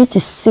 you need to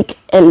seek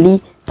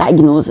early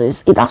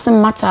diagnosis. It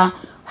doesn't matter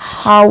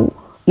how,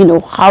 you know,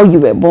 how you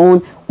were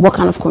born, what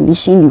kind of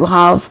condition you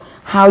have,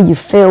 how you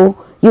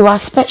feel. You are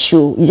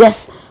special.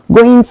 Just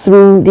going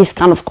through this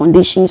kind of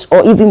conditions,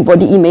 or even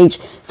body image,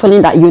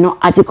 feeling that you're not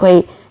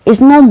adequate, it's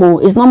normal.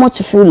 It's normal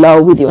to feel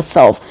low with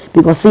yourself,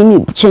 because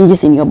seeing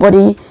changes in your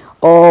body,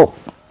 or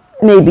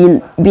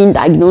maybe being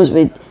diagnosed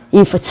with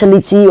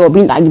infertility, or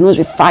being diagnosed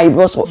with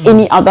fibroids, or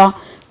any other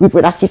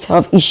reproductive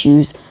health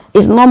issues,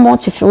 it's normal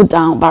to feel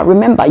down. But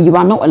remember, you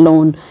are not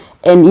alone.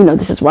 And you know,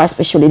 this is why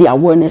Special Lady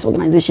Awareness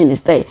Organization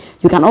is there.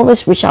 You can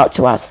always reach out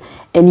to us,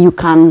 and you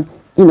can,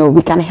 you know,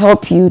 we can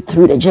help you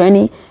through the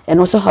journey, and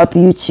also help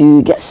you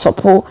to get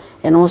support,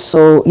 and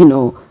also, you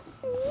know,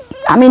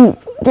 I mean,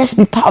 just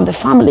be part of the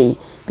family,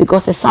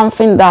 because it's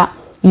something that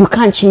you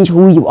can't change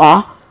who you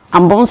are.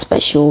 I'm born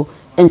special,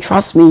 and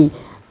trust me,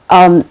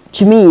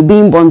 to me,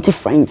 being born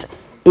different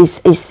is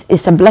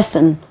a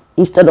blessing,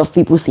 instead of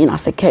people seeing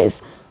as a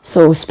curse.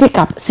 So speak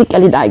up, seek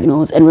early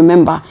diagnose, and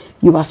remember,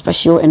 you are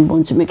special and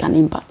born to make an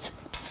impact.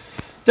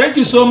 Thank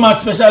you so much,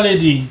 Special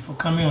Lady, for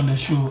coming on the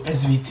show,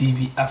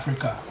 SVTV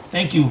Africa.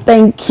 Thank you.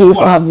 Thank you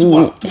for having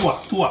me.